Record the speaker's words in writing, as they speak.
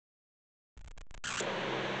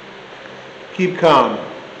Keep calm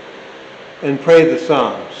and pray the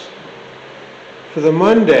Psalms. For the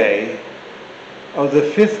Monday of the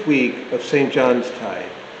 5th week of St. John's Tide.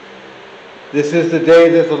 This is the day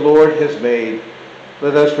that the Lord has made.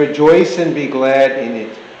 Let us rejoice and be glad in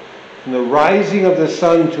it. From the rising of the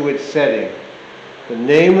sun to its setting, the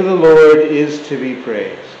name of the Lord is to be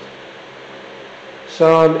praised.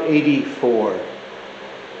 Psalm 84.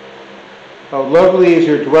 How lovely is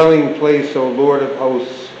your dwelling place, O Lord of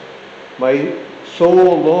hosts. My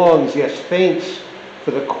soul longs, yes, faints,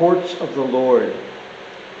 for the courts of the Lord.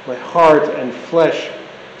 My heart and flesh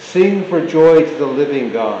sing for joy to the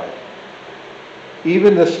living God.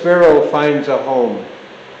 Even the sparrow finds a home,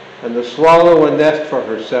 and the swallow a nest for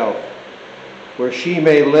herself, where she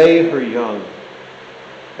may lay her young.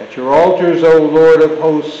 At your altars, O Lord of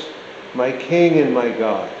hosts, my King and my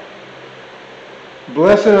God.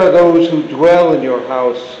 Blessed are those who dwell in your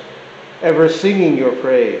house, ever singing your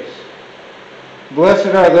praise.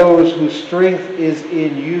 Blessed are those whose strength is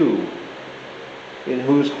in you, in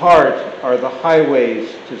whose heart are the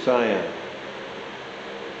highways to Zion.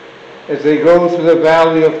 As they go through the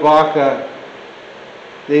Valley of Baca,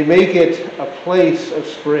 they make it a place of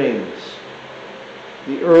springs.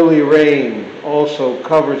 The early rain also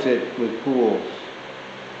covers it with pools.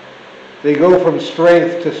 They go from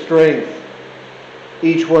strength to strength.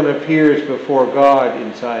 Each one appears before God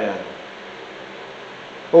in Zion.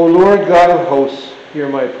 O Lord God of hosts, hear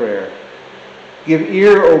my prayer. Give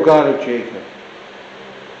ear, O God of Jacob.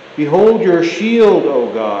 Behold your shield,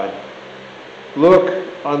 O God. Look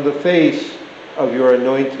on the face of your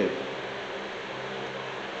anointed.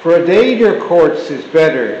 For a day in your courts is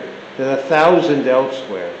better than 1,000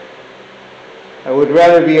 elsewhere. I would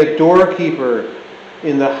rather be a doorkeeper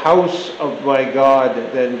in the house of my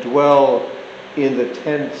God than dwell in the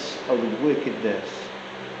tents of wickedness.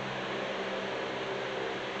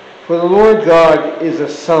 For the Lord God is a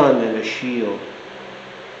sun and a shield.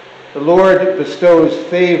 The Lord bestows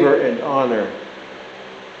favor and honor.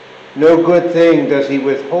 No good thing does he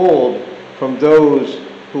withhold from those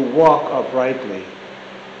who walk uprightly.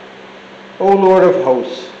 O Lord of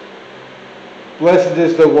hosts, blessed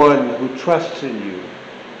is the one who trusts in you.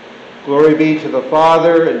 Glory be to the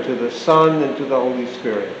Father, and to the Son, and to the Holy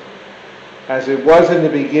Spirit, as it was in the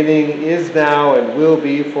beginning, is now, and will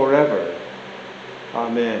be forever.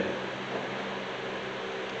 Amen.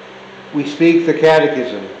 We speak the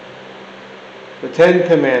Catechism, the 10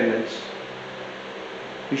 Commandments.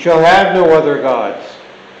 You shall have no other gods.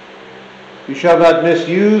 You shall not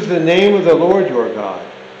misuse the name of the Lord your God.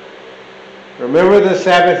 Remember the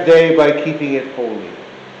Sabbath day by keeping it holy.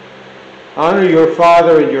 Honor your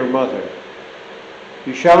father and your mother.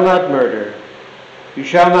 You shall not murder. You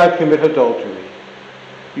shall not commit adultery.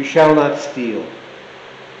 You shall not steal.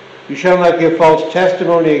 You shall not give false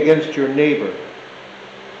testimony against your neighbor.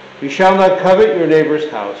 You shall not covet your neighbor's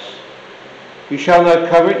house. You shall not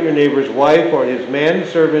covet your neighbor's wife or his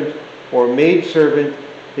manservant or maidservant,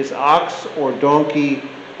 his ox or donkey,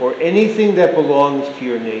 or anything that belongs to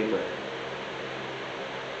your neighbor.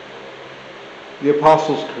 The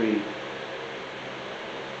Apostles' Creed.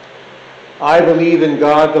 I believe in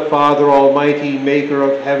God the Father Almighty, maker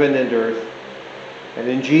of heaven and earth, and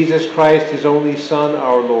in Jesus Christ, his only Son,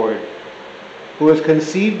 our Lord, who was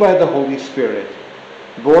conceived by the Holy Spirit,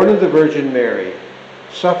 born of the Virgin Mary,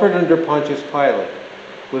 suffered under Pontius Pilate,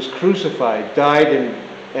 was crucified, died,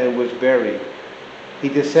 and was buried. He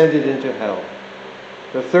descended into hell.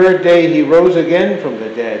 The third day he rose again from the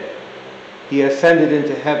dead. He ascended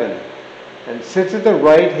into heaven and sits at the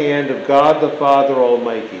right hand of God the Father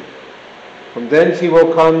Almighty. From thence he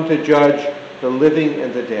will come to judge the living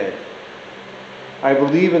and the dead. I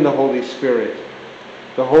believe in the Holy Spirit,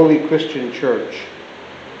 the holy Christian Church,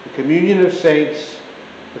 the communion of saints,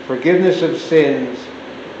 the forgiveness of sins,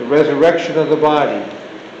 the resurrection of the body,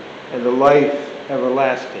 and the life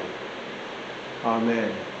everlasting.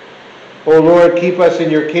 Amen. O Lord, keep us in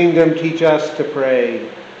your kingdom. Teach us to pray.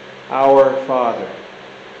 Our Father,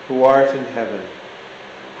 who art in heaven,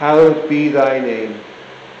 hallowed be thy name.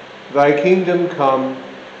 Thy kingdom come,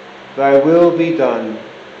 thy will be done,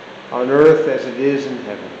 on earth as it is in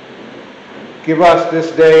heaven. Give us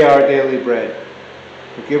this day our daily bread.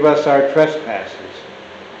 Forgive us our trespasses,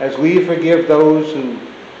 as we forgive those who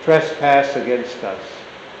trespass against us.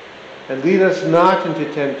 And lead us not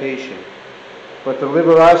into temptation, but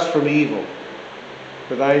deliver us from evil.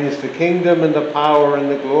 For thine is the kingdom and the power and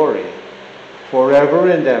the glory, forever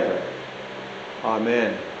and ever.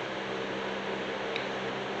 Amen.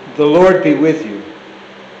 The Lord be with you.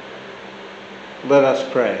 Let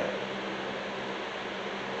us pray.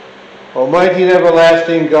 Almighty and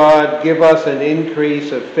everlasting God, give us an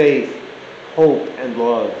increase of faith, hope, and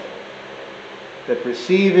love, that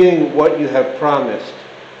receiving what you have promised,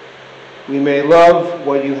 we may love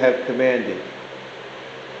what you have commanded.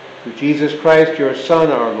 Through Jesus Christ, your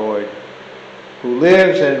Son, our Lord, who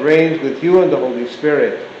lives and reigns with you and the Holy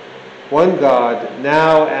Spirit, one God,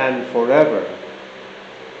 now and forever.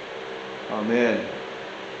 Amen.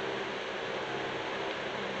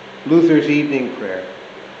 Luther's Evening Prayer.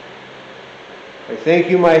 I thank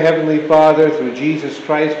you, my Heavenly Father, through Jesus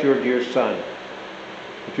Christ, your dear Son,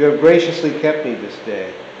 that you have graciously kept me this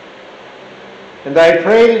day. And I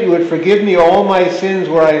pray that you would forgive me all my sins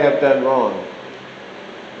where I have done wrong,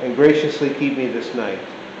 and graciously keep me this night.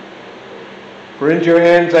 For into your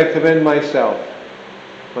hands I commend myself,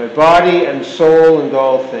 my body and soul and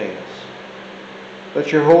all things.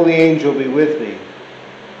 Let your holy angel be with me.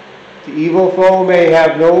 The evil foe may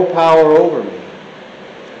have no power over me.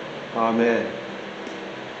 Amen.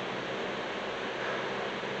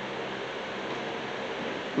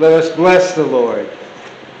 Let us bless the Lord.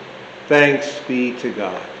 Thanks be to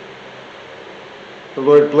God. The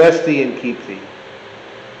Lord bless thee and keep thee.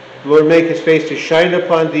 The Lord make his face to shine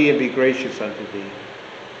upon thee and be gracious unto thee.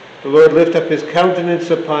 The Lord lift up his countenance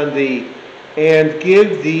upon thee and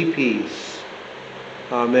give thee peace.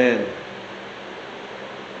 Amen.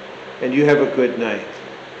 And you have a good night.